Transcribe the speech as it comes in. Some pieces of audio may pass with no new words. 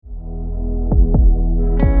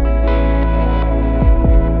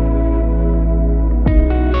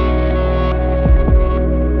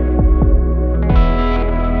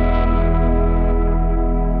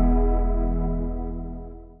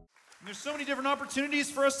different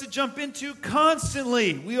opportunities for us to jump into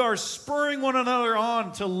constantly. We are spurring one another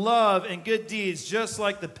on to love and good deeds, just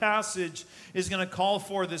like the passage is going to call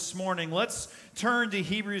for this morning. Let's turn to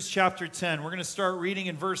Hebrews chapter 10. We're going to start reading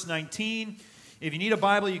in verse 19. If you need a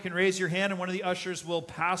Bible, you can raise your hand and one of the ushers will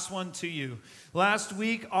pass one to you. Last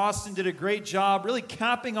week, Austin did a great job really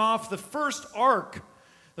capping off the first arc,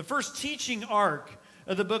 the first teaching arc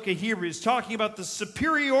of the book of Hebrews, talking about the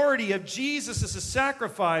superiority of Jesus as a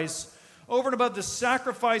sacrifice over and above the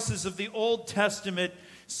sacrifices of the Old Testament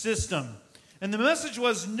system. And the message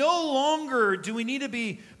was, no longer do we need to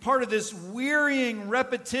be part of this wearying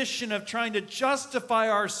repetition of trying to justify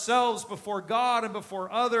ourselves before God and before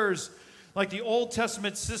others like the Old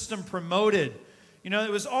Testament system promoted. You know,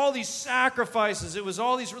 it was all these sacrifices, it was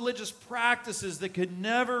all these religious practices that could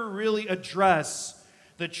never really address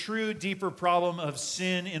the true, deeper problem of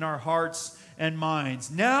sin in our hearts and minds.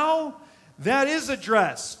 Now, that is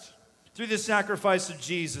addressed through the sacrifice of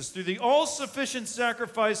Jesus, through the all-sufficient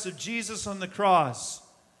sacrifice of Jesus on the cross.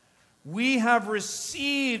 We have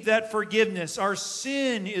received that forgiveness. Our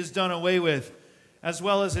sin is done away with, as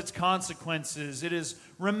well as its consequences. It is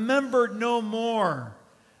remembered no more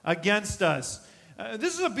against us.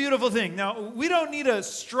 This is a beautiful thing. Now, we don't need to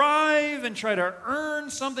strive and try to earn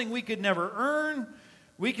something we could never earn.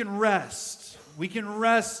 We can rest. We can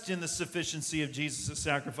rest in the sufficiency of Jesus'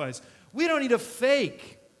 sacrifice. We don't need to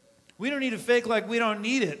fake. We don't need to fake like we don't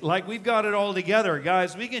need it, like we've got it all together.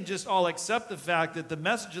 Guys, we can just all accept the fact that the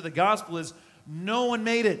message of the gospel is no one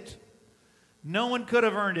made it. No one could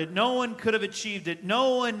have earned it. No one could have achieved it.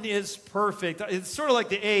 No one is perfect. It's sort of like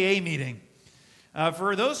the AA meeting.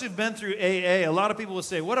 For those who've been through AA, a lot of people will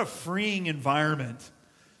say, what a freeing environment.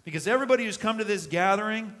 Because everybody who's come to this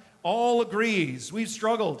gathering all agrees we've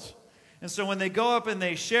struggled. And so when they go up and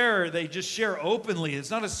they just share openly.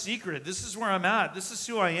 It's not a secret. This is where I'm at. This is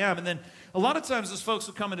who I am. And then a lot of times those folks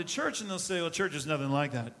will come into church and they'll say, well, church is nothing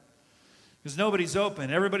like that. Because nobody's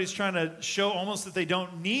open. Everybody's trying to show almost that they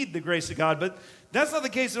don't need the grace of God. But that's not the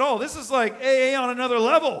case at all. This is like AA on another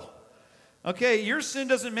level. Okay, your sin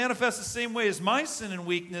doesn't manifest the same way as my sin and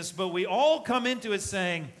weakness, but we all come into it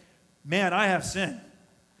saying, man, I have sin.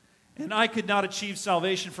 And I could not achieve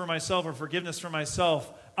salvation for myself or forgiveness for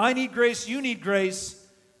myself. I need grace, you need grace.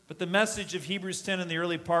 But the message of Hebrews 10 in the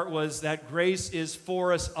early part was that grace is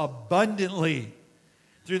for us abundantly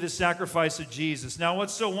through the sacrifice of Jesus. Now,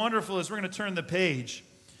 what's so wonderful is we're going to turn the page.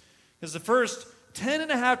 Because the first 10 and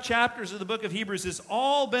a half chapters of the book of Hebrews has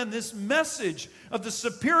all been this message of the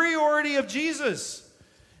superiority of Jesus.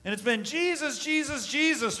 And it's been Jesus, Jesus,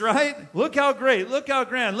 Jesus, right? Look how great, look how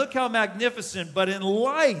grand, look how magnificent. But in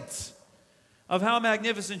light of how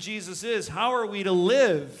magnificent Jesus is, how are we to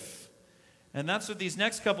live? And that's what these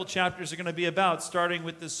next couple chapters are going to be about, starting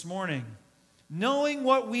with this morning. Knowing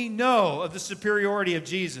what we know of the superiority of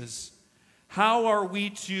Jesus, how are we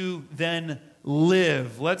to then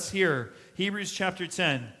live? Let's hear Hebrews chapter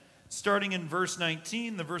 10, starting in verse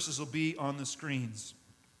 19. The verses will be on the screens.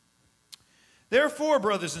 Therefore,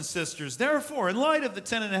 brothers and sisters, in light of the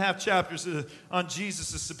 10 and a half chapters on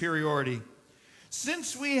Jesus' superiority,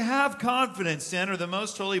 since we have confidence to enter the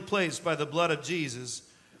most holy place by the blood of Jesus,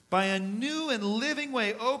 by a new and living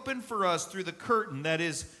way opened for us through the curtain that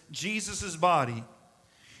is Jesus' body,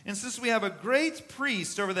 and since we have a great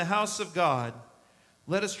priest over the house of God,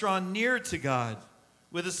 let us draw near to God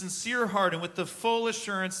with a sincere heart and with the full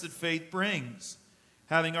assurance that faith brings,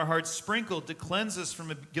 having our hearts sprinkled to cleanse us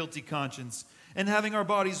from a guilty conscience, and having our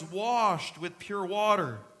bodies washed with pure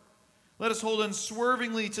water. Let us hold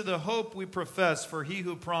unswervingly to the hope we profess, for he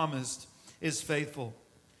who promised is faithful.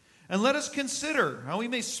 And let us consider how we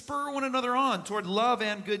may spur one another on toward love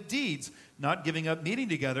and good deeds, not giving up meeting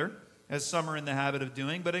together, as some are in the habit of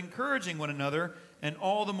doing, but encouraging one another, and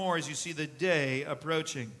all the more as you see the day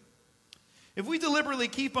approaching. If we deliberately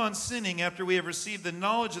keep on sinning after we have received the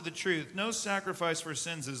knowledge of the truth, no sacrifice for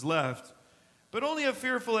sins is left, but only a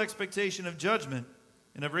fearful expectation of judgment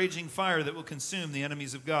and of raging fire that will consume the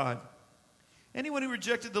enemies of God. Anyone who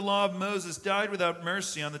rejected the law of Moses died without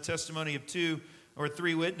mercy on the testimony of 2 or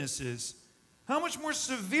 3 witnesses. How much more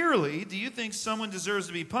severely do you think someone deserves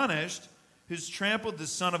to be punished who's trampled the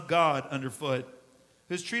Son of God underfoot,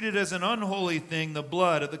 who's treated as an unholy thing the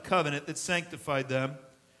blood of the covenant that sanctified them,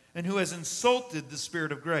 and who has insulted the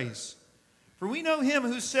Spirit of grace? For we know him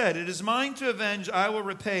who said, "It is mine to avenge, I will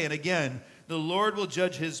repay," and again, "The Lord will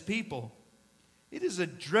judge his people." It is a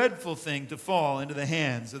dreadful thing to fall into the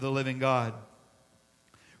hands of the living God.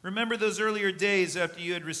 Remember those earlier days after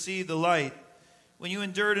you had received the light, when you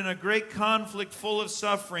endured in a great conflict full of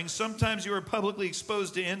suffering. Sometimes you were publicly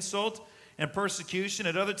exposed to insult and persecution.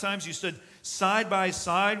 At other times you stood side by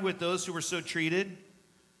side with those who were so treated.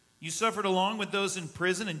 You suffered along with those in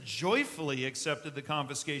prison and joyfully accepted the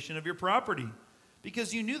confiscation of your property,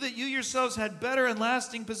 because you knew that you yourselves had better and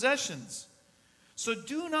lasting possessions. So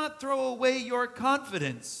do not throw away your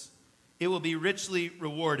confidence. It will be richly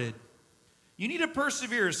rewarded. You need to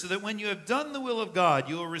persevere so that when you have done the will of God,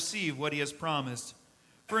 you will receive what he has promised.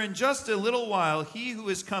 For in just a little while, he who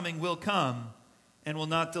is coming will come and will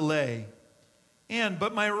not delay.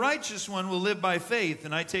 But my righteous one will live by faith,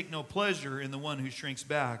 and I take no pleasure in the one who shrinks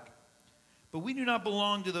back. But we do not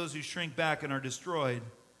belong to those who shrink back and are destroyed,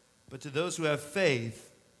 but to those who have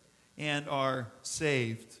faith and are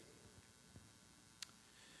saved.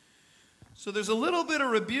 So there's a little bit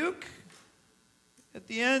of rebuke at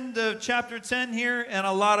the end of chapter 10 here, and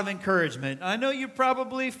a lot of encouragement. I know you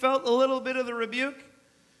probably felt a little bit of the rebuke.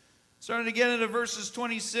 Starting to get into verses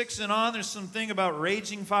 26 and on, there's something about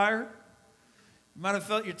raging fire. You might have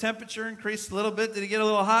felt your temperature increase a little bit. Did it get a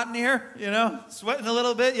little hot in here? Sweating a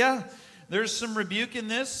little bit? Yeah. There's some rebuke in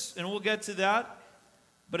this, and we'll get to that.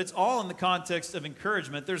 But it's all in the context of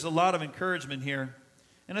encouragement. There's a lot of encouragement here.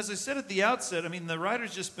 And as I said at the outset, the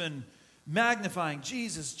writer's just been magnifying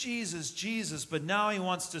Jesus, Jesus, Jesus, but now he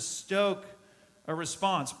wants to stoke a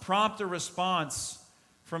response, prompt a response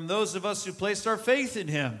from those of us who placed our faith in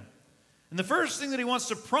him. And the first thing that he wants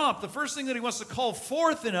to prompt, the first thing that he wants to call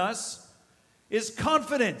forth in us is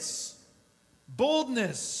confidence,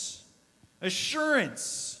 boldness,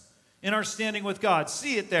 assurance in our standing with God.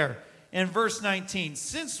 See it there in verse 19.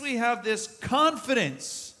 Since we have this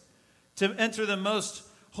confidence to enter the most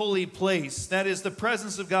holy place, that is the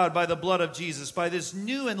presence of God by the blood of Jesus, by this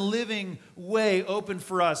new and living way open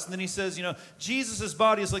for us. And then he says, Jesus'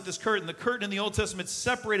 body is like this curtain. The curtain in the Old Testament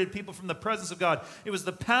separated people from the presence of God. It was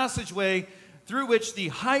the passageway through which the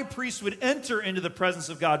high priest would enter into the presence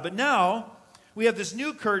of God. But now we have this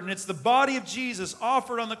new curtain. It's the body of Jesus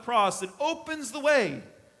offered on the cross that opens the way.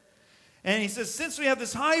 And he says, since we have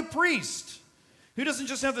this high priest who doesn't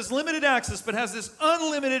just have this limited access, but has this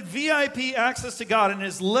unlimited VIP access to God and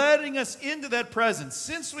is letting us into that presence.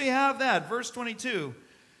 Since we have that, verse 22,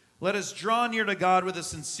 let us draw near to God with a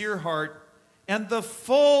sincere heart and the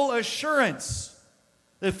full assurance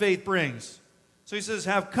that faith brings. So he says,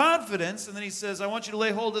 have confidence, and then he says, I want you to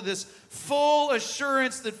lay hold of this full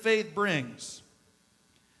assurance that faith brings.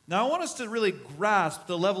 Now I want us to really grasp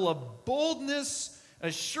the level of boldness,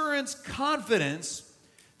 assurance, confidence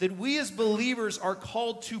that we as believers are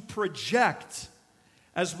called to project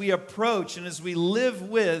as we approach and as we live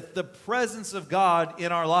with the presence of God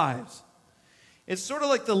in our lives. It's sort of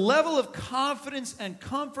like the level of confidence and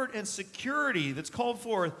comfort and security that's called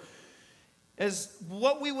forth as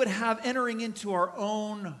what we would have entering into our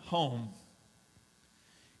own home.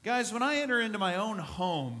 Guys, when I enter into my own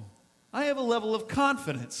home, I have a level of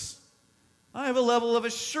confidence. I have a level of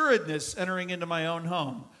assuredness entering into my own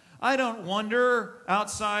home. I don't wonder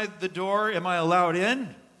outside the door, am I allowed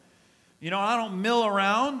in? I don't mill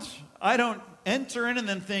around. I don't enter in and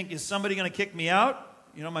then think, is somebody going to kick me out?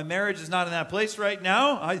 My marriage is not in that place right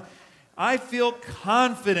now. I feel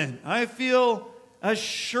confident. I feel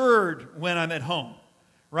assured when I'm at home,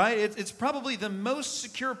 right? It's probably the most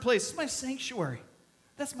secure place. It's my sanctuary.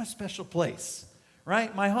 That's my special place,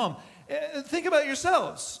 right? My home. Think about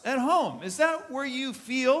yourselves at home. Is that where you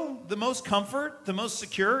feel the most comfort, the most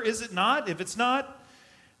secure? Is it not? If it's not,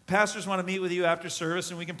 pastors want to meet with you after service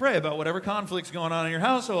and we can pray about whatever conflict's going on in your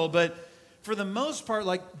household. But for the most part,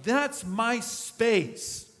 that's my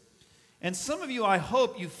space. And some of you, I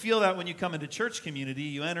hope you feel that when you come into church community.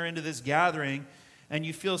 You enter into this gathering and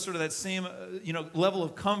you feel sort of that same level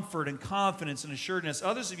of comfort and confidence and assuredness.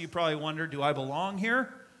 Others of you probably wonder, do I belong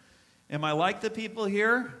here? Am I like the people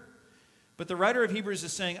here? But the writer of Hebrews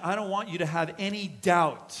is saying, I don't want you to have any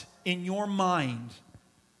doubt in your mind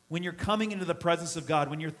when you're coming into the presence of God.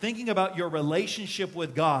 When you're thinking about your relationship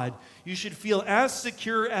with God, you should feel as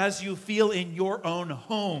secure as you feel in your own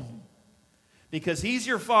home. Because He's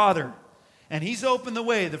your Father, and He's opened the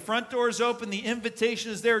way. The front door is open. The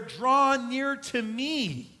invitation is there. Draw near to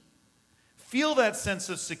me. Feel that sense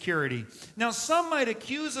of security. Now, some might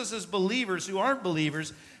accuse us as believers who aren't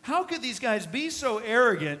believers. How could these guys be so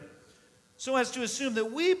arrogant so as to assume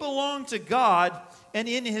that we belong to God and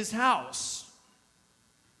in His house?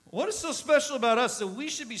 What is so special about us that we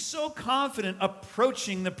should be so confident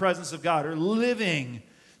approaching the presence of God or living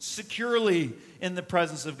securely in the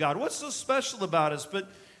presence of God? What's so special about us? But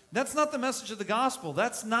that's not the message of the gospel.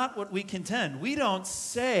 That's not what we contend. We don't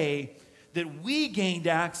say that we gained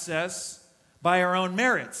access by our own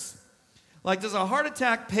merits. Like, does a heart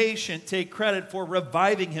attack patient take credit for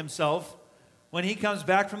reviving himself when he comes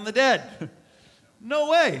back from the dead? No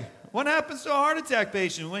way. What happens to a heart attack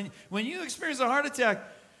patient? When you experience a heart attack,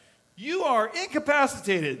 you are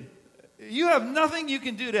incapacitated. You have nothing you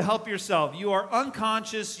can do to help yourself. You are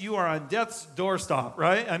unconscious. You are on death's doorstep,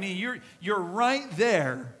 right? I mean, you're right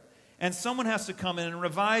there. And someone has to come in and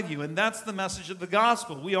revive you. And that's the message of the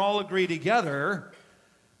gospel. We all agree together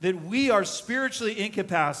that we are spiritually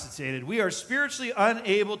incapacitated. We are spiritually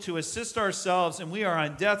unable to assist ourselves, and we are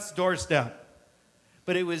on death's doorstep.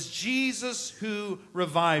 But it was Jesus who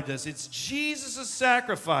revived us. It's Jesus'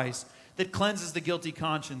 sacrifice that cleanses the guilty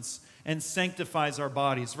conscience and sanctifies our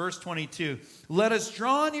bodies. Verse 22, let us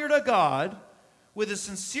draw near to God with a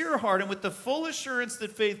sincere heart and with the full assurance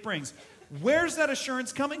that faith brings. Where's that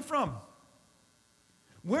assurance coming from?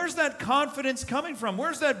 Where's that confidence coming from?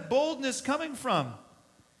 Where's that boldness coming from?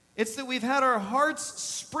 It's that we've had our hearts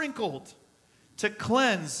sprinkled to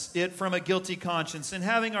cleanse it from a guilty conscience and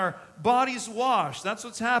having our bodies washed. That's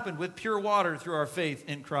what's happened with pure water through our faith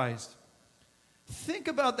in Christ. Think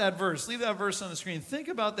about that verse. Leave that verse on the screen. Think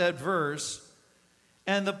about that verse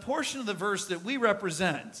and the portion of the verse that we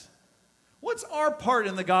represent. What's our part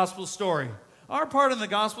in the gospel story? Our part in the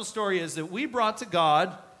gospel story is that we brought to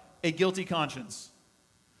God a guilty conscience.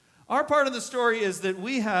 Our part in the story is that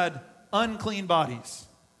we had unclean bodies.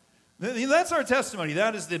 That's our testimony.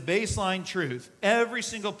 That is the baseline truth. Every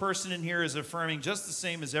single person in here is affirming just the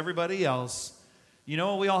same as everybody else. You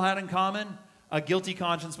know what we all had in common? A guilty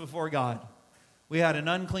conscience before God. We had an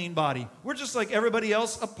unclean body. We're just like everybody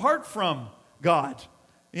else apart from God.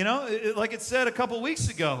 You know, like it said a couple weeks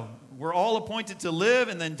ago, we're all appointed to live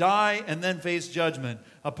and then die and then face judgment.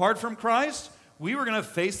 Apart from Christ, we were going to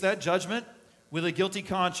face that judgment with a guilty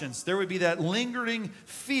conscience. There would be that lingering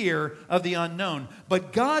fear of the unknown.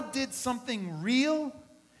 But God did something real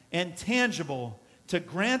and tangible to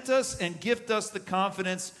grant us and gift us the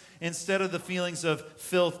confidence instead of the feelings of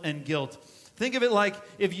filth and guilt. Think of it like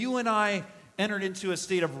if you and I entered into a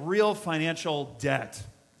state of real financial debt.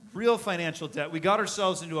 Real financial debt. We got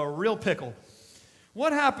ourselves into a real pickle.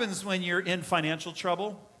 What happens when you're in financial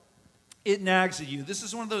trouble? It nags at you. This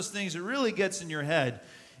is one of those things that really gets in your head.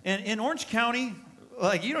 And in Orange County,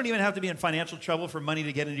 like you don't even have to be in financial trouble for money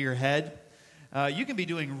to get into your head. You can be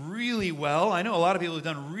doing really well. I know a lot of people have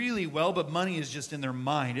done really well, but money is just in their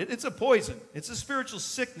mind. It's a poison. It's a spiritual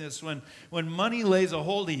sickness when money lays a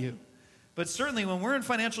hold of you. But certainly when we're in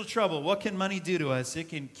financial trouble, what can money do to us? It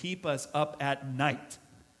can keep us up at night.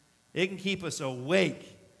 It can keep us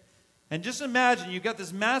awake. And just imagine you've got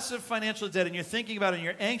this massive financial debt and you're thinking about it and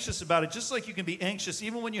you're anxious about it, just like you can be anxious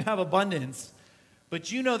even when you have abundance.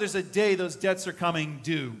 But you know there's a day those debts are coming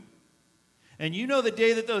due. And you know the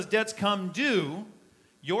day that those debts come due,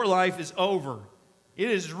 your life is over. It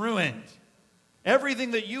is ruined.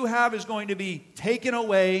 Everything that you have is going to be taken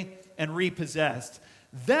away and repossessed.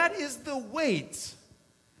 That is the weight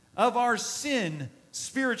of our sin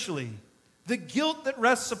spiritually. The guilt that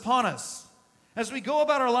rests upon us. As we go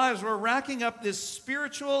about our lives, we're racking up this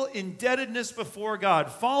spiritual indebtedness before God,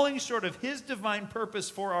 falling short of His divine purpose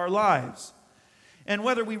for our lives. And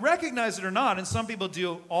whether we recognize it or not, and some people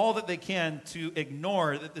do all that they can to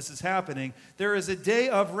ignore that this is happening, there is a day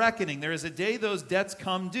of reckoning. There is a day those debts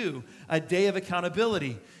come due, a day of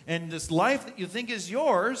accountability. And this life that you think is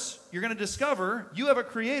yours, you're going to discover you have a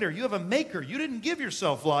creator, you have a maker. You didn't give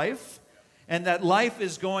yourself life, and that life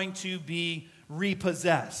is going to be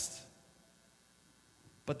repossessed.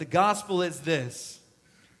 But the gospel is this,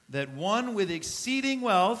 that one with exceeding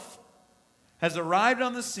wealth has arrived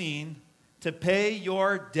on the scene to pay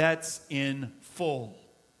your debts in full.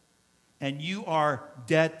 And you are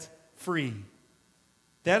debt-free.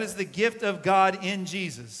 That is the gift of God in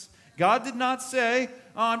Jesus. God did not say,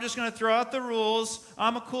 oh, I'm just going to throw out the rules.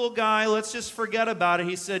 I'm a cool guy. Let's just forget about it.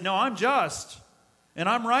 He said, no, I'm just. And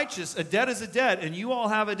I'm righteous. A debt is a debt. And you all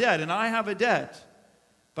have a debt. And I have a debt.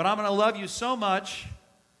 But I'm going to love you so much.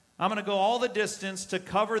 I'm going to go all the distance to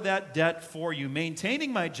cover that debt for you,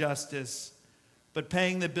 maintaining my justice, but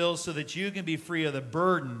paying the bills so that you can be free of the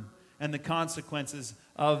burden and the consequences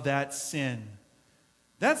of that sin.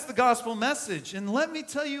 That's the gospel message. And let me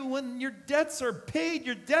tell you, when your debts are paid,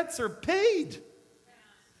 your debts are paid.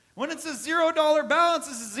 When it's a $0 balance,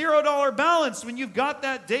 it's a $0 balance. When you've got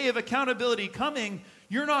that day of accountability coming,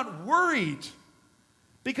 you're not worried.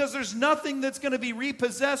 Because there's nothing that's going to be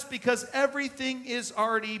repossessed because everything is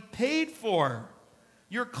already paid for.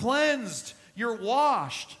 You're cleansed. You're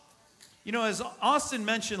washed. You know, as Austin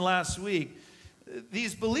mentioned last week,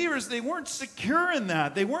 these believers, they weren't secure in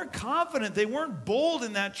that. They weren't confident. They weren't bold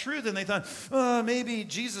in that truth. And they thought, maybe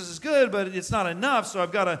Jesus is good, but it's not enough. So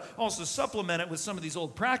I've got to also supplement it with some of these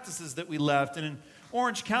old practices that we left. And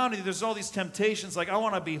Orange County, there's all these temptations like, I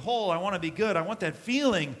want to be whole, I want to be good, I want that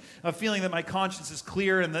feeling that my conscience is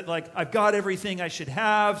clear and that like I've got everything I should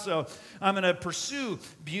have, so I'm going to pursue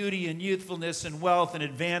beauty and youthfulness and wealth and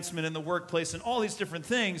advancement in the workplace and all these different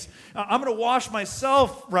things. I'm going to wash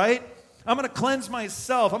myself, right? I'm going to cleanse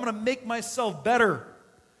myself. I'm going to make myself better.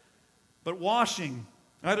 But washing,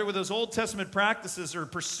 either with those Old Testament practices or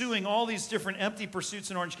pursuing all these different empty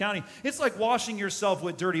pursuits in Orange County, it's like washing yourself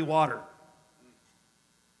with dirty water.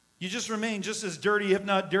 You just remain just as dirty, if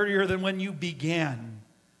not dirtier, than when you began.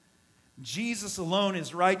 Jesus alone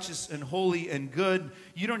is righteous and holy and good.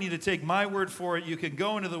 You don't need to take my word for it. You can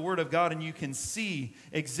go into the Word of God and you can see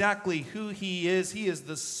exactly who He is. He is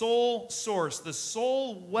the sole source, the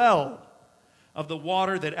sole well of the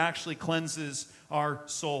water that actually cleanses our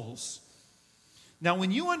souls. Now,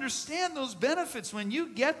 when you understand those benefits, when you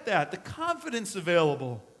get that, the confidence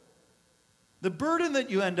available, the burden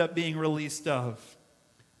that you end up being released of,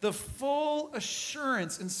 the full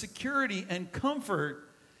assurance and security and comfort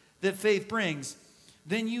that faith brings,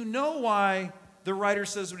 then you know why the writer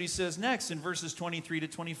says what he says next in verses 23 to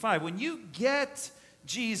 25. When you get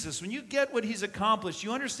Jesus, when you get what He's accomplished,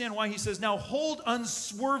 you understand why he says, now hold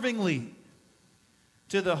unswervingly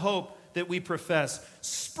to the hope that we profess.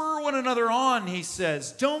 Spur one another on, he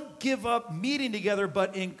says. Don't give up meeting together,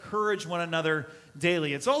 but encourage one another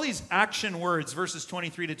daily. It's all these action words, verses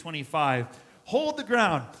 23 to 25. Hold the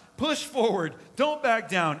ground, push forward, don't back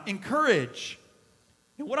down, encourage.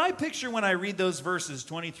 And what I picture when I read those verses,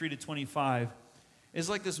 23 to 25, is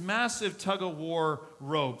like this massive tug-of-war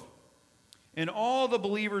rope. And all the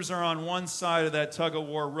believers are on one side of that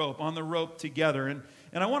tug-of-war rope, on the rope together. And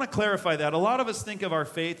I want to clarify that. A lot of us think of our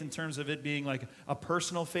faith in terms of it being like a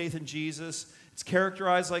personal faith in Jesus. It's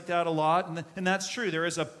characterized like that a lot, and that's true. There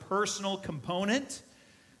is a personal component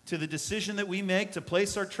to the decision that we make to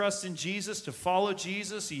place our trust in Jesus, to follow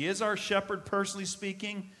Jesus. He is our shepherd, personally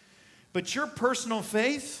speaking. But your personal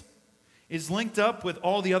faith is linked up with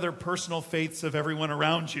all the other personal faiths of everyone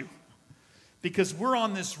around you. Because we're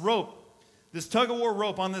on this rope, this tug-of-war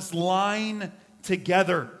rope, on this line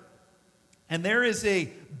together. And there is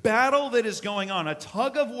a battle that is going on, a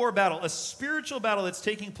tug-of-war battle, a spiritual battle that's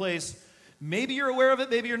taking place. Maybe you're aware of it,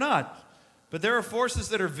 maybe you're not. But there are forces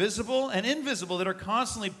that are visible and invisible that are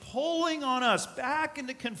constantly pulling on us back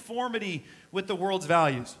into conformity with the world's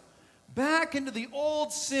values, back into the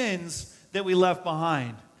old sins that we left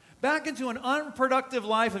behind, back into an unproductive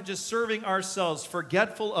life of just serving ourselves,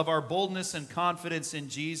 forgetful of our boldness and confidence in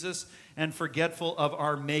Jesus, and forgetful of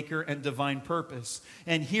our maker and divine purpose.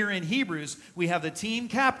 And here in Hebrews, we have the team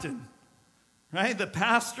captain, right? The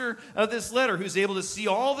pastor of this letter who's able to see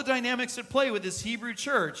all the dynamics at play with this Hebrew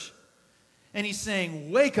church. And he's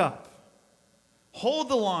saying, wake up, hold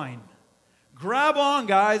the line, grab on,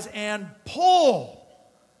 guys, and pull.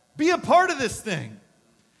 Be a part of this thing.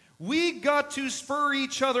 We got to spur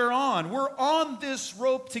each other on. We're on this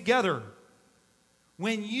rope together.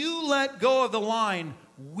 When you let go of the line,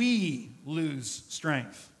 we lose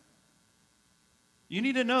strength. You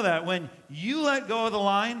need to know that. When you let go of the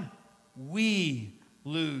line, we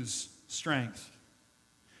lose strength.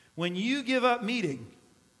 When you give up meeting,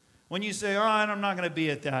 when you say, all right, I'm not going to be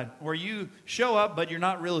at that, or you show up, but you're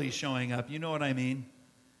not really showing up, you know what I mean?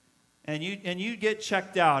 And you get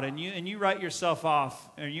checked out, and you write yourself off,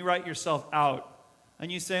 or you write yourself out, and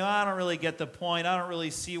you say, I don't really get the point, I don't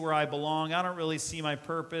really see where I belong, I don't really see my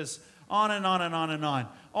purpose, on and on and on and on.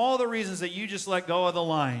 All the reasons that you just let go of the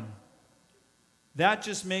line. That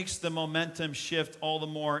just makes the momentum shift all the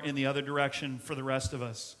more in the other direction for the rest of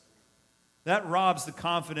us. That robs the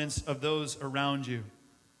confidence of those around you.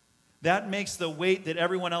 That makes the weight that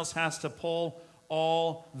everyone else has to pull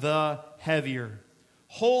all the heavier.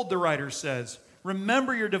 Hold, the writer says.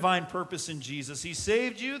 Remember your divine purpose in Jesus. He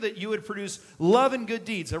saved you that you would produce love and good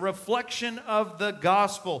deeds, a reflection of the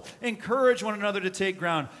gospel. Encourage one another to take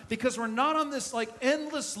ground. Because we're not on this like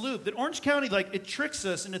endless loop. That Orange County, like, it tricks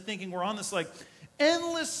us into thinking we're on this like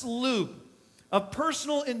endless loop of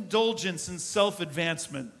personal indulgence and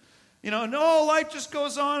self-advancement. You know, no, life just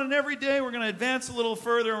goes on, and every day we're going to advance a little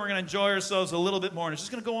further, and we're going to enjoy ourselves a little bit more. And it's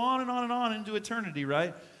just going to go on and on and on into eternity,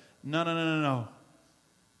 right? No.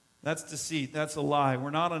 That's deceit. That's a lie.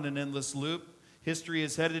 We're not on an endless loop. History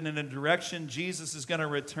is headed in a direction. Jesus is going to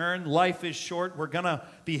return. Life is short. We're going to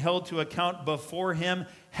be held to account before Him.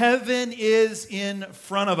 Heaven is in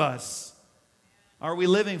front of us. Are we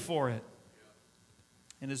living for it?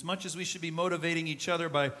 And as much as we should be motivating each other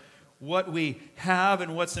by what we have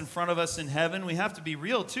and what's in front of us in heaven, we have to be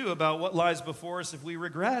real, too, about what lies before us if we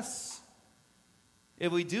regress.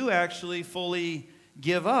 If we do actually fully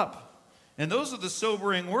give up. And those are the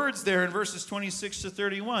sobering words there in verses 26 to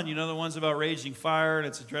 31. You know, the ones about raging fire, and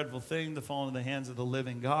it's a dreadful thing to fall into the hands of the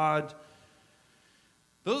living God.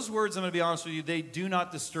 Those words, I'm going to be honest with you, they do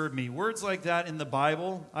not disturb me. Words like that in the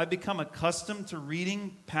Bible, I've become accustomed to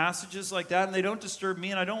reading passages like that, and they don't disturb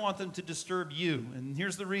me, and I don't want them to disturb you. And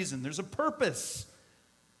here's the reason. There's a purpose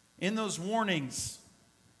in those warnings,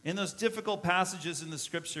 in those difficult passages in the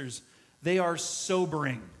Scriptures. They are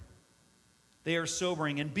sobering. They are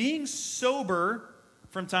sobering. And being sober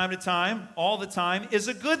from time to time, all the time, is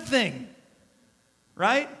a good thing,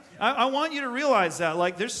 right? I want you to realize that.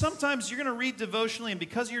 Like, there's sometimes you're going to read devotionally, and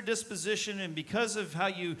because of your disposition and because of how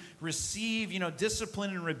you receive,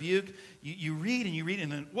 discipline and rebuke, you read,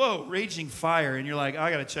 and then, whoa, raging fire. And you're like,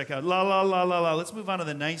 I got to check out, la, la, la, la, la. Let's move on to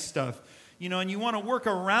the nice stuff. And you want to work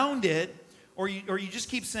around it, or you just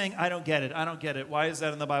keep saying, I don't get it. I don't get it. Why is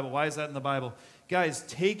that in the Bible? Why is that in the Bible? Guys,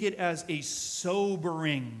 take it as a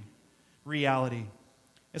sobering reality.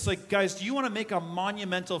 It's like, guys, do you want to make a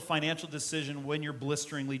monumental financial decision when you're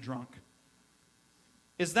blisteringly drunk?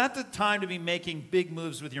 Is that the time to be making big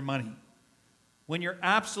moves with your money? When you're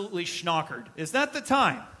absolutely schnockered? Is that the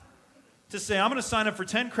time to say, I'm going to sign up for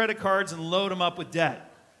 10 credit cards and load them up with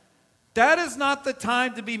debt? That is not the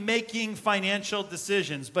time to be making financial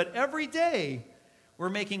decisions. But every day, we're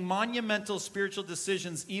making monumental spiritual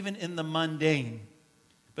decisions, even in the mundane.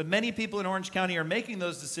 But many people in Orange County are making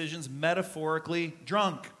those decisions metaphorically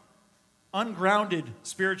drunk, ungrounded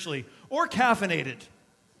spiritually, or caffeinated.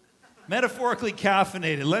 Metaphorically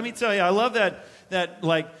caffeinated. Let me tell you, I love that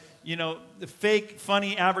the fake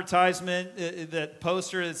funny advertisement, that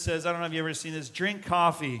poster that says, I don't know if you've ever seen this, drink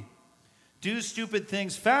coffee, do stupid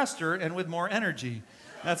things faster and with more energy.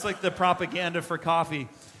 That's like the propaganda for coffee.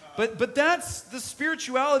 But that's the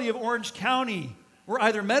spirituality of Orange County. We're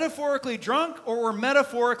either metaphorically drunk or we're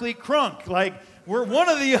metaphorically crunk. Like, we're one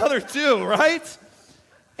of the other two, right?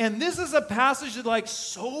 And this is a passage that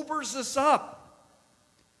sobers us up.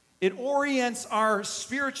 It orients our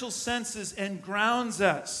spiritual senses and grounds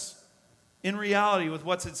us in reality with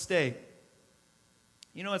what's at stake.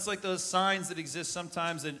 It's like those signs that exist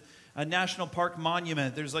sometimes at a national park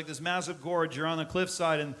monument. There's like this massive gorge, you're on the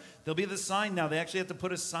cliffside, and there'll be this sign now. They actually have to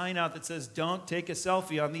put a sign out that says, don't take a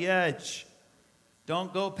selfie on the edge.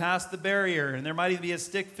 Don't go past the barrier. And there might even be a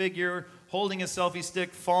stick figure holding a selfie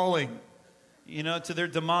stick falling, to their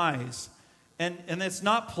demise. And it's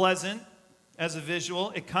not pleasant as a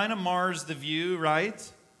visual. It kind of mars the view, right?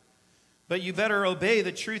 But you better obey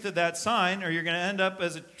the truth of that sign, or you're going to end up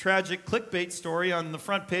as a tragic clickbait story on the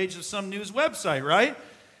front page of some news website, right?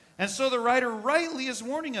 And so the writer rightly is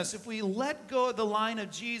warning us, if we let go of the line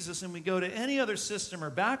of Jesus and we go to any other system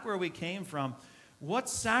or back where we came from, what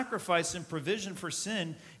sacrifice and provision for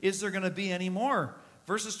sin is there going to be anymore?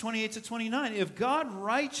 Verses 28 to 29. If God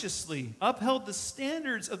righteously upheld the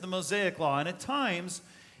standards of the Mosaic law, and at times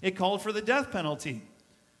it called for the death penalty,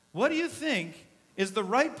 what do you think is the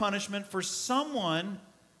right punishment for someone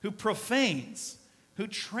who profanes, who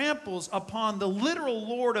tramples upon the literal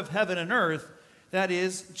Lord of heaven and earth, that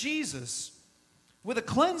is Jesus? With a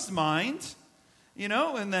cleansed mind,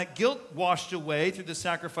 and that guilt washed away through the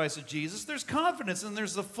sacrifice of Jesus, there's confidence and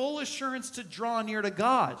there's the full assurance to draw near to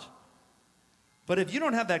God. But if you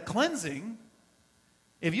don't have that cleansing,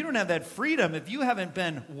 if you don't have that freedom, if you haven't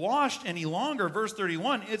been washed any longer, verse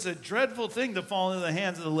 31, it's a dreadful thing to fall into the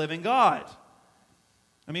hands of the living God.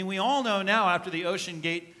 I mean, we all know now after the Ocean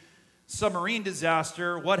Gate submarine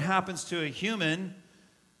disaster, what happens to a human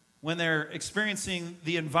when they're experiencing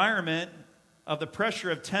the environment of the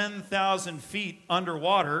pressure of 10,000 feet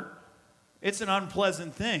underwater. It's an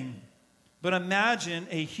unpleasant thing. But imagine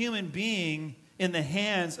a human being in the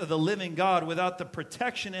hands of the living God without the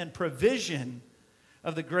protection and provision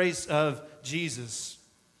of the grace of Jesus.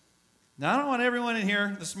 Now, I don't want everyone in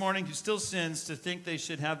here this morning who still sins to think they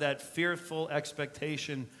should have that fearful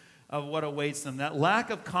expectation of what awaits them. That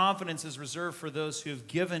lack of confidence is reserved for those who have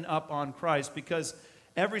given up on Christ, because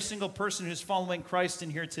every single person who's following Christ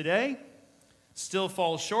in here today still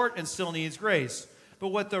falls short and still needs grace. But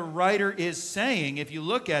what the writer is saying, if you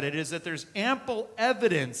look at it, is that there's ample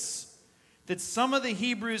evidence that some of the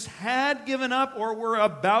Hebrews had given up or were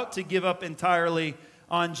about to give up entirely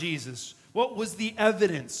on Jesus. What was the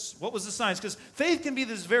evidence? What was the signs? Because faith can be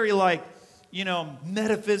this very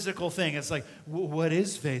metaphysical thing. It's like, what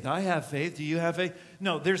is faith? I have faith. Do you have faith?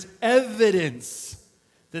 No, there's evidence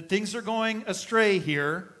that things are going astray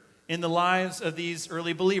here in the lives of these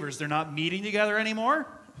early believers. They're not meeting together anymore.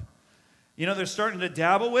 They're starting to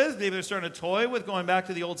dabble with, maybe they're starting to toy with going back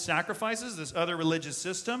to the old sacrifices, this other religious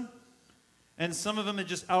system. And some of them had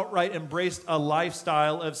just outright embraced a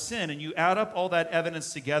lifestyle of sin. And you add up all that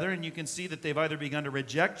evidence together, and you can see that they've either begun to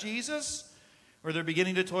reject Jesus or they're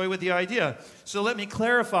beginning to toy with the idea. So let me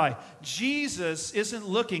clarify. God isn't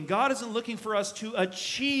looking for us to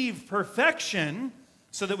achieve perfection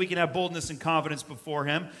so that we can have boldness and confidence before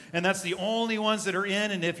Him. And that's the only ones that are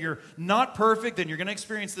in. And if you're not perfect, then you're going to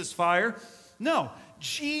experience this fire. No,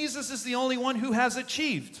 Jesus is the only one who has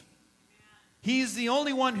achieved. He's the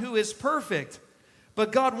only one who is perfect.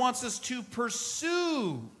 But God wants us to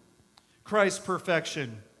pursue Christ's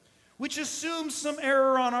perfection, which assumes some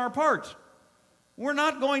error on our part. We're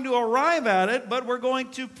not going to arrive at it, but we're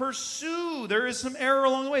going to pursue. There is some error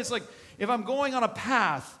along the way. It's like if I'm going on a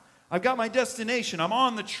path, I've got my destination. I'm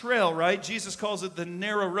on the trail, right? Jesus calls it the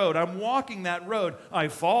narrow road. I'm walking that road. I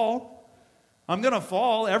fall. I'm going to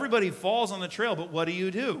fall. Everybody falls on the trail, but what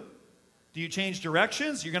do? Do you change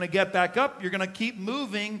directions? You're going to get back up. You're going to keep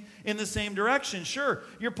moving in the same direction. Sure,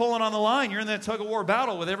 you're pulling on the line. You're in that tug-of-war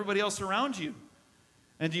battle with everybody else around you.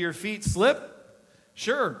 And do your feet slip?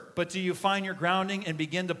 Sure, but do you find your grounding and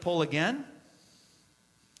begin to pull again?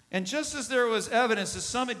 And just as there was evidence that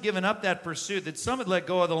some had given up that pursuit, that some had let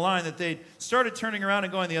go of the line, that they started turning around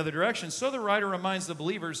and going the other direction, so the writer reminds the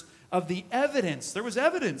believers of the evidence. There was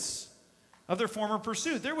evidence of their former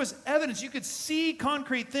pursuit. There was evidence. You could see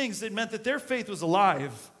concrete things that meant that their faith was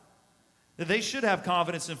alive, that they should have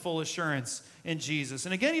confidence and full assurance in Jesus.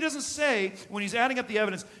 And again, he doesn't say, when he's adding up the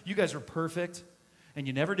evidence, you guys are perfect, and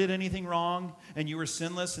you never did anything wrong, and you were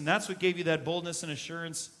sinless, and that's what gave you that boldness and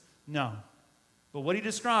assurance. No. But what he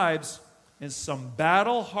describes is some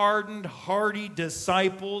battle-hardened, hardy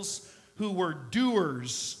disciples who were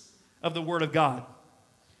doers of the Word of God.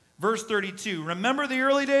 Verse 32, remember the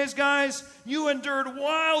early days, guys? You endured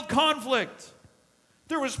wild conflict.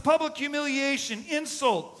 There was public humiliation,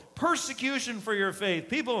 insult, persecution for your faith.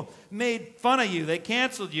 People made fun of you. They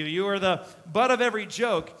canceled you. You were the butt of every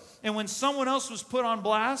joke. And when someone else was put on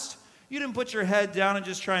blast, you didn't put your head down and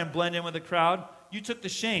just try and blend in with the crowd. You took the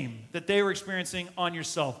shame that they were experiencing on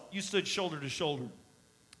yourself. You stood shoulder to shoulder.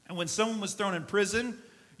 And when someone was thrown in prison,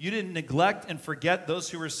 you didn't neglect and forget those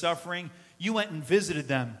who were suffering. You went and visited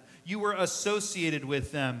them. You were associated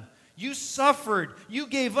with them. You suffered. You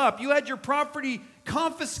gave up. You had your property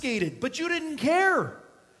confiscated, but you didn't care.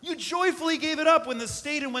 You joyfully gave it up when the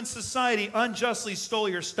state and when society unjustly stole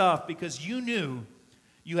your stuff because you knew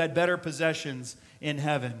you had better possessions in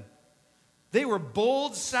heaven. They were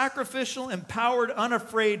bold, sacrificial, empowered,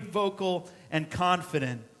 unafraid, vocal, and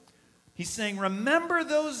confident. He's saying, remember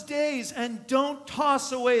those days and don't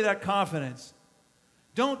toss away that confidence.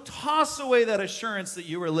 Don't toss away that assurance that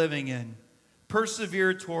you were living in.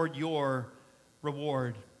 Persevere toward your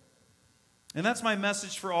reward. And that's my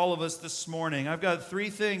message for all of us this morning. I've got 3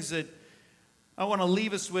 things that I want to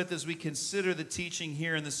leave us with as we consider the teaching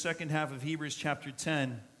here in the second half of Hebrews chapter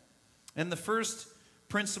 10. And the first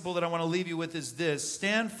principle that I want to leave you with is this: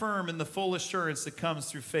 stand firm in the full assurance that comes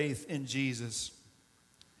through faith in Jesus.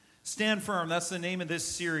 Stand firm, that's the name of this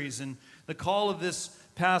series. And the call of this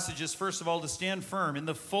passage is, first of all, to stand firm in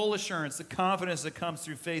the full assurance, the confidence that comes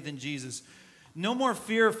through faith in Jesus. No more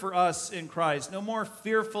fear for us in Christ. No more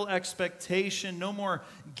fearful expectation. No more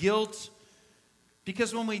guilt.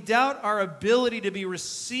 Because when we doubt our ability to be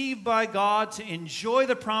received by God, to enjoy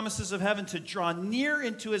the promises of heaven, to draw near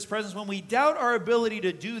into His presence, when we doubt our ability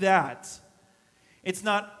to do that, it's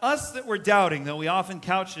not us that we're doubting, though we often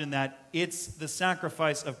couch it in that. It's the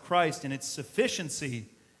sacrifice of Christ and its sufficiency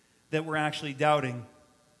that we're actually doubting.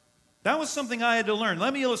 That was something I had to learn.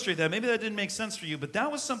 Let me illustrate that. Maybe that didn't make sense for you, but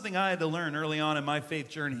that was something I had to learn early on in my faith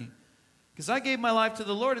journey. Because I gave my life to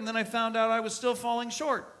the Lord, and then I found out I was still falling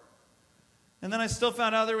short. And then I still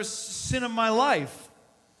found out there was sin in my life,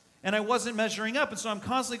 and I wasn't measuring up. And so I'm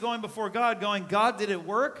constantly going before God, going, God, did it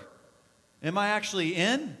work? Am I actually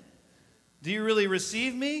in? Do you really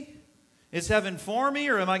receive me? Is heaven for me,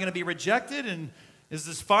 or am I going to be rejected? And is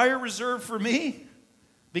this fire reserved for me?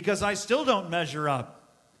 Because I still don't measure up.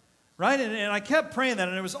 Right? And I kept praying that,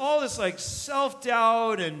 and it was all this like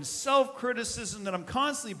self-doubt and self-criticism that I'm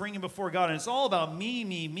constantly bringing before God, and it's all about me,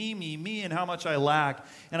 and how much I lack.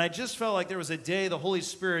 And I just felt like there was a day the Holy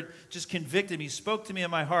Spirit just convicted me, spoke to me in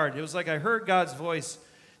my heart. It was like I heard God's voice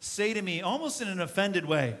say to me, almost in an offended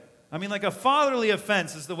way. I mean, like a fatherly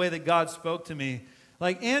offense is the way that God spoke to me.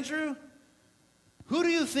 Like, Andrew, who do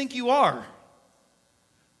you think you are?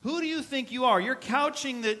 Who do you think you are? You're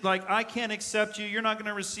couching that, like, I can't accept you. You're not going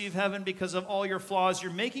to receive heaven because of all your flaws.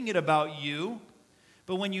 You're making it about you.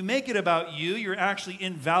 But when you make it about you, you're actually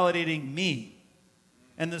invalidating me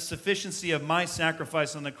and the sufficiency of my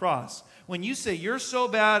sacrifice on the cross. when you say you're so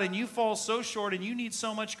bad and you fall so short and you need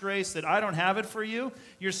so much grace that I don't have it for you,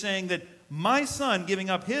 you're saying that my son giving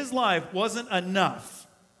up his life wasn't enough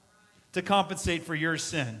to compensate for your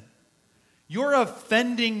sin. You're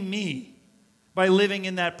offending me by living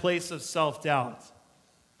in that place of self-doubt.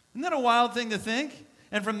 Isn't that a wild thing to think?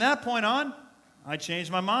 And from that point on, I changed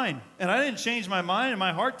my mind. And I didn't change my mind, and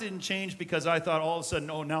my heart didn't change because I thought all of a sudden,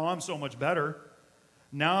 oh, now I'm so much better.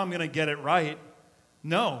 Now I'm going to get it right.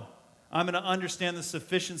 No, I'm going to understand the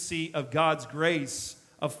sufficiency of God's grace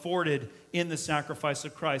afforded in the sacrifice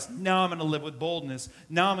of Christ. Now I'm going to live with boldness.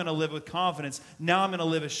 Now I'm going to live with confidence. Now I'm going to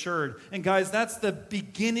live assured. And guys, that's the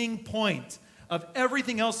beginning point of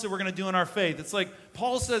everything else that we're going to do in our faith. It's like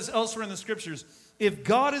Paul says elsewhere in the scriptures, if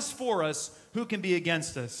God is for us, who can be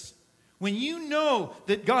against us? When you know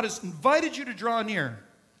that God has invited you to draw near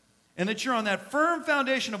and that you're on that firm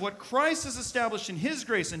foundation of what Christ has established in His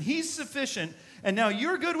grace and He's sufficient, and now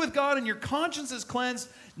you're good with God and your conscience is cleansed,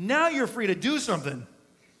 now you're free to do something.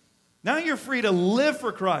 Now you're free to live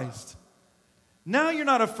for Christ. Now you're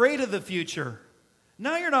not afraid of the future.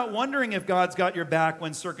 Now you're not wondering if God's got your back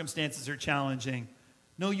when circumstances are challenging.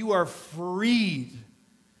 No, you are freed.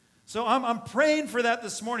 So I'm praying for that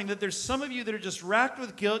this morning, that there's some of you that are just racked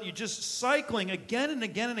with guilt. You're just cycling again and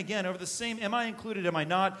again and again over the same, am I included, am I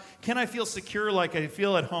not? Can I feel secure like I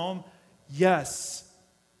feel at home? Yes.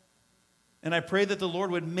 And I pray that the Lord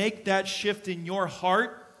would make that shift in your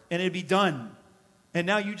heart and it'd be done. And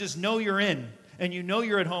now you just know you're in. And you know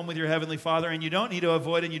you're at home with your Heavenly Father, and you don't need to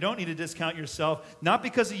avoid and you don't need to discount yourself, not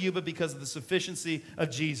because of you, but because of the sufficiency of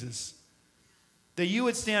Jesus. That you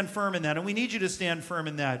would stand firm in that, and we need you to stand firm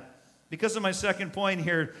in that. Because of my second point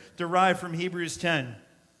here, derived from Hebrews 10.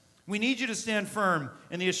 We need you to stand firm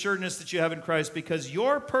in the assuredness that you have in Christ, because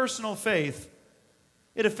your personal faith,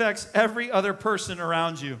 it affects every other person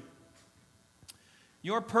around you.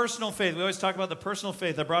 Your personal faith, we always talk about the personal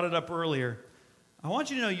faith. I brought it up earlier. I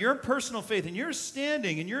want you to know your personal faith and your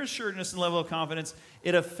standing and your assuredness and level of confidence,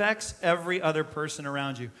 it affects every other person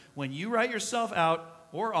around you. When you write yourself out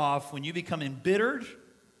or off, when you become embittered,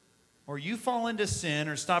 or you fall into sin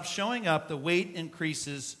or stop showing up, the weight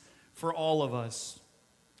increases for all of us.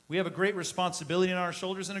 We have a great responsibility on our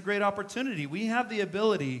shoulders and a great opportunity. We have the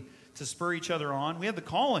ability to spur each other on. We have the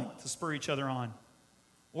calling to spur each other on.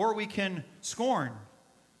 Or we can scorn.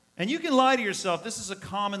 And you can lie to yourself. This is a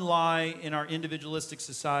common lie in our individualistic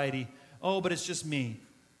society. Oh, but it's just me.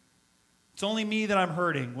 It's only me that I'm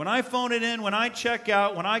hurting. When I phone it in, when I check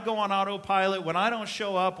out, when I go on autopilot, when I don't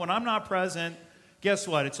show up, when I'm not present, guess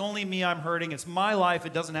what? It's only me I'm hurting. It's my life.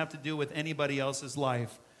 It doesn't have to do with anybody else's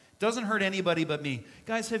life. It doesn't hurt anybody but me.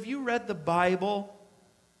 Guys, have you read the Bible?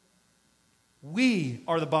 We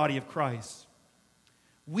are the body of Christ.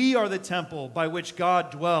 We are the temple by which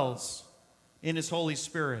God dwells in His Holy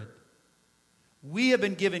Spirit. We have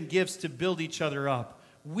been given gifts to build each other up.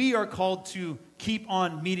 We are called to keep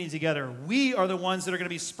on meeting together. We are the ones that are going to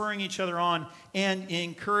be spurring each other on and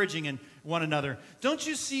encouraging one another. Don't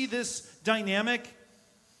you see this dynamic,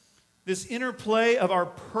 this interplay of our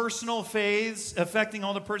personal faiths affecting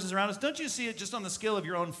all the persons around us? Don't you see it just on the scale of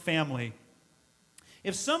your own family?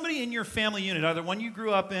 If somebody in your family unit, either one you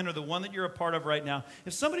grew up in or the one that you're a part of right now,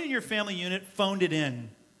 if somebody in your family unit phoned it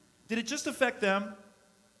in, did it just affect them?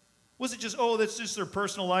 Was it just, oh, that's just their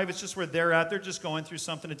personal life, it's just where they're at, they're just going through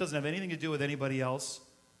something, it doesn't have anything to do with anybody else?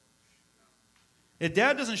 If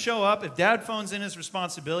dad doesn't show up, if dad phones in his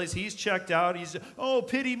responsibilities, he's checked out, he's, oh,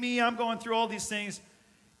 pity me, I'm going through all these things,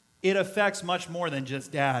 it affects much more than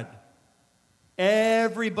just dad.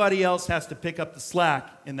 Everybody else has to pick up the slack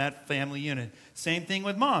in that family unit. Same thing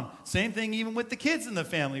with mom. Same thing even with the kids in the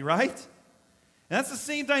family, right? And that's the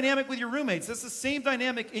same dynamic with your roommates. That's the same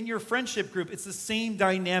dynamic in your friendship group. It's the same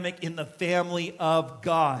dynamic in the family of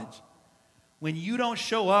God. When you don't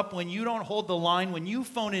show up, when you don't hold the line, when you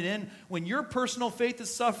phone it in, when your personal faith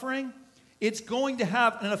is suffering, it's going to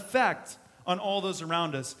have an effect on all those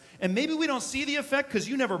around us. And maybe we don't see the effect because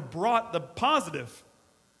you never brought the positive.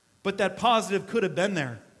 But that positive could have been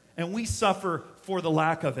there, and we suffer for the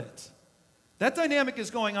lack of it. That dynamic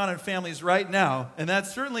is going on in families right now, and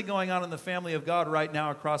that's certainly going on in the family of God right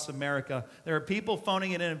now across America. There are people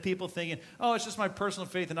phoning it in and people thinking, oh, it's just my personal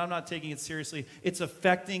faith and I'm not taking it seriously. It's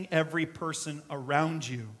affecting every person around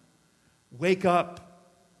you. Wake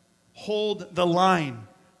up. Hold the line.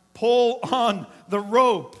 Pull on the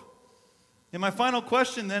rope. And my final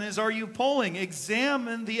question then is, are you pulling?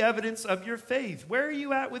 Examine the evidence of your faith. Where are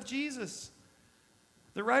you at with Jesus?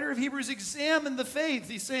 The writer of Hebrews examined the faith.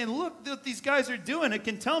 He's saying, look what these guys are doing. It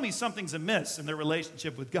can tell me something's amiss in their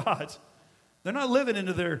relationship with God. They're not living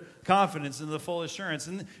into their confidence and the full assurance.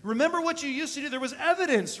 And remember what you used to do. There was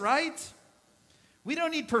evidence, right? We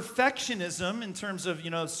don't need perfectionism in terms of,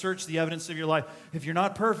 search the evidence of your life. If you're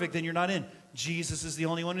not perfect, then you're not in. Jesus is the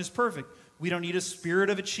only one who's perfect. We don't need a spirit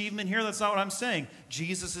of achievement here. That's not what I'm saying.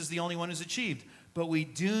 Jesus is the only one who's achieved. But we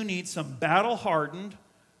do need some battle-hardened,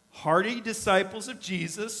 hardy disciples of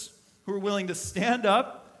Jesus who are willing to stand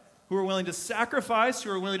up, who are willing to sacrifice,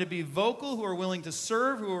 who are willing to be vocal, who are willing to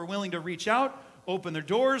serve, who are willing to reach out, open their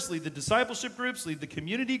doors, lead the discipleship groups, lead the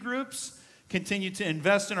community groups, continue to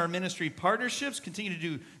invest in our ministry partnerships, continue to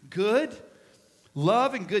do good,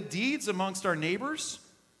 love, and good deeds amongst our neighbors.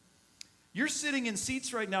 You're sitting in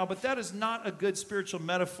seats right now, but that is not a good spiritual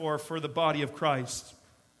metaphor for the body of Christ,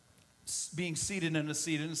 being seated in a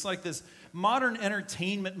seat. And it's like this modern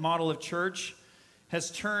entertainment model of church has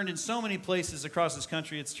turned in so many places across this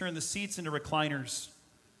country, it's turned the seats into recliners.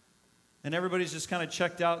 And everybody's just kind of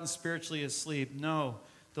checked out and spiritually asleep. No,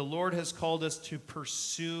 the Lord has called us to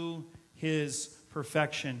pursue His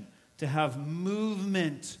perfection, to have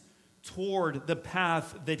movement toward the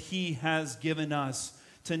path that He has given us,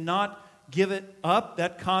 to not give it up,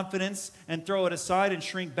 that confidence, and throw it aside and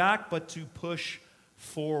shrink back, but to push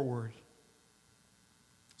forward.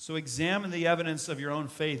 So examine the evidence of your own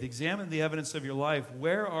faith. Examine the evidence of your life.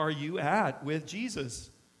 Where are you at with Jesus?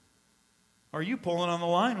 Are you pulling on the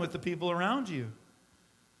line with the people around you?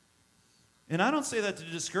 And I don't say that to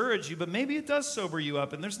discourage you, but maybe it does sober you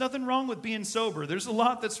up. And there's nothing wrong with being sober. There's a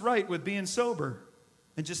lot that's right with being sober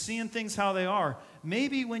and just seeing things how they are.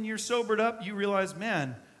 Maybe when you're sobered up, you realize,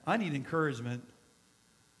 man, I need encouragement.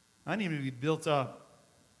 I need to be built up.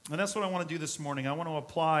 And that's what I want to do this morning. I want to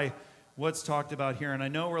apply what's talked about here. And I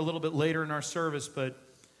know we're a little bit later in our service, but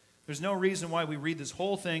there's no reason why we read this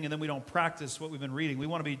whole thing and then we don't practice what we've been reading. We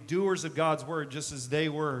want to be doers of God's word just as they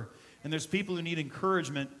were. And there's people who need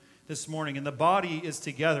encouragement this morning, and the body is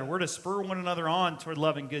together. We're to spur one another on toward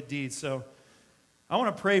love and good deeds. So I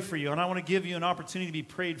want to pray for you, and I want to give you an opportunity to be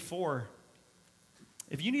prayed for.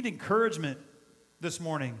 If you need encouragement this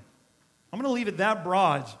morning, I'm going to leave it that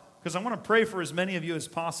broad because I want to pray for as many of you as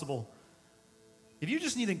possible. If you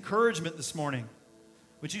just need encouragement this morning,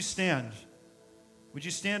 would you stand? Would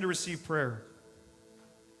you stand to receive prayer?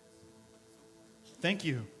 Thank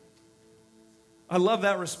you. I love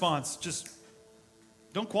that response. Just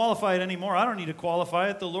don't qualify it anymore. I don't need to qualify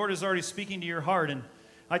it. The Lord is already speaking to your heart. And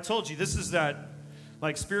I told you, this is that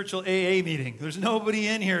spiritual AA meeting. There's nobody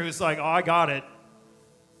in here who's like, oh, I got it.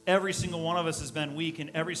 Every single one of us has been weak, and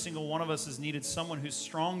every single one of us has needed someone who's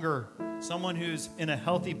stronger, someone who's in a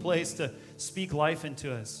healthy place to speak life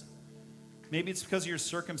into us. Maybe it's because of your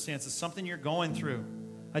circumstances, something you're going through,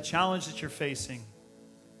 a challenge that you're facing.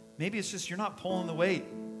 Maybe it's just you're not pulling the weight,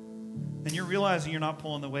 and you're realizing you're not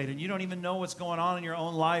pulling the weight, and you don't even know what's going on in your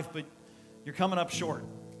own life, but you're coming up short.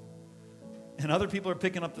 And other people are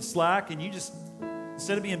picking up the slack, and you just,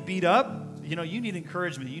 instead of being beat up, you need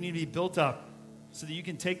encouragement. You need to be built up so that you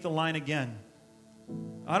can take the line again.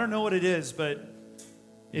 I don't know what it is, but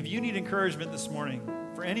if you need encouragement this morning,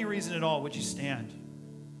 for any reason at all, would you stand?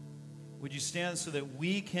 Would you stand so that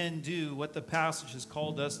we can do what the passage has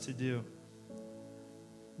called us to do?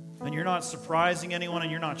 And you're not surprising anyone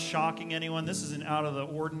and you're not shocking anyone. This isn't out of the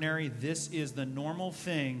ordinary. This is the normal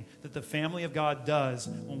thing that the family of God does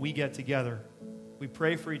when we get together. We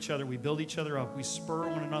pray for each other. We build each other up. We spur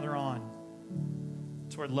one another on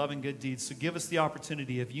toward love and good deeds. So give us the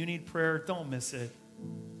opportunity. If you need prayer, don't miss it.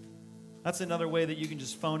 That's another way that you can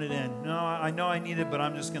just phone it in. No, I know I need it, but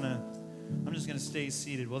I'm just gonna stay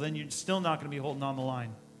seated. Well, then you're still not going to be holding on the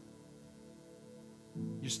line.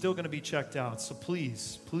 You're still going to be checked out. So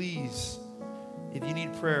please, if you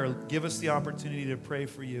need prayer, give us the opportunity to pray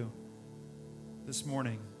for you this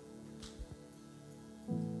morning.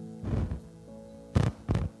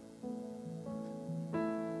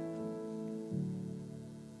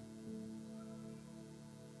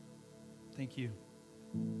 Thank you.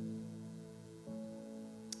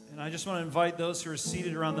 And I just want to invite those who are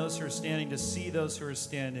seated around those who are standing to see those who are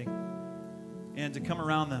standing and to come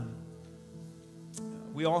around them.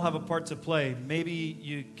 We all have a part to play. Maybe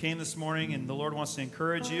you came this morning and the Lord wants to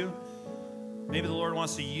encourage you. Maybe the Lord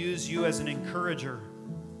wants to use you as an encourager.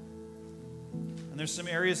 And there's some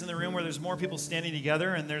areas in the room where there's more people standing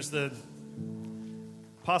together, and there's the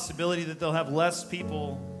possibility that they'll have less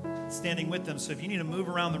people standing with them. So if you need to move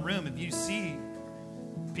around the room, if you see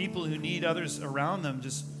people who need others around them,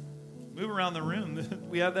 just move around the room.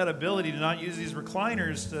 We have that ability to not use these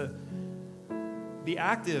recliners to be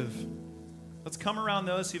active. Let's come around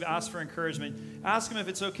those who've asked for encouragement. Ask them if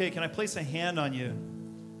it's okay. Can I place a hand on you?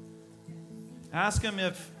 Ask them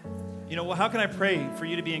if, how can I pray for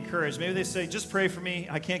you to be encouraged? Maybe they say, just pray for me.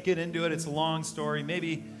 I can't get into it. It's a long story.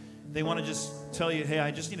 Maybe they want to just tell you, hey,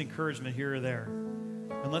 I just need encouragement here or there.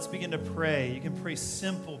 And let's begin to pray. You can pray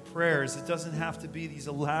simple prayers. It doesn't have to be these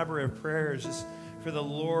elaborate prayers, just for the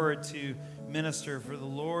Lord to minister, for the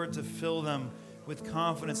Lord to fill them with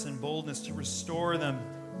confidence and boldness, to restore them.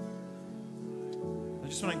 I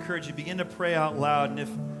just want to encourage you, begin to pray out loud. And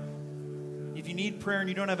if you need prayer and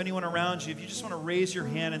you don't have anyone around you, if you just want to raise your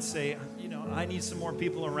hand and say, I need some more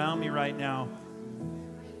people around me right now.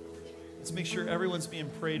 Let's make sure everyone's being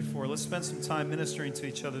prayed for. Let's spend some time ministering to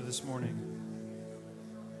each other this morning.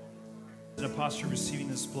 In a posture of receiving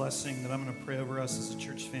this blessing that I'm going to pray over us as a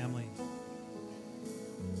church family.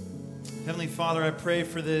 Heavenly Father, I pray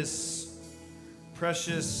for this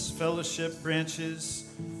precious fellowship branches,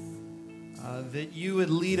 that you would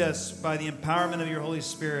lead us by the empowerment of your Holy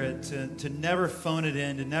Spirit to never phone it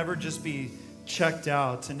in, to never just be checked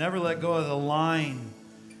out, to never let go of the line,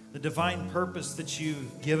 the divine purpose that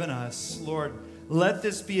you've given us. Lord, let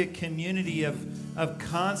this be a community of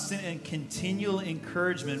constant and continual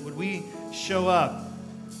encouragement. Would we show up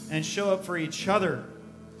for each other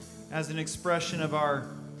as an expression of our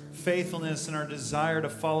faithfulness and our desire to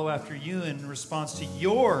follow after you in response to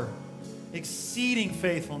your exceeding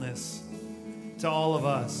faithfulness to all of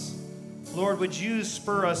us. Lord, would you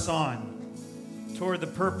spur us on toward the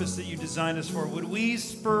purpose that you designed us for? Would we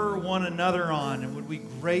spur one another on, and would we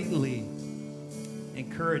greatly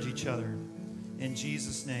encourage each other? In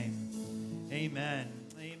Jesus' name, amen.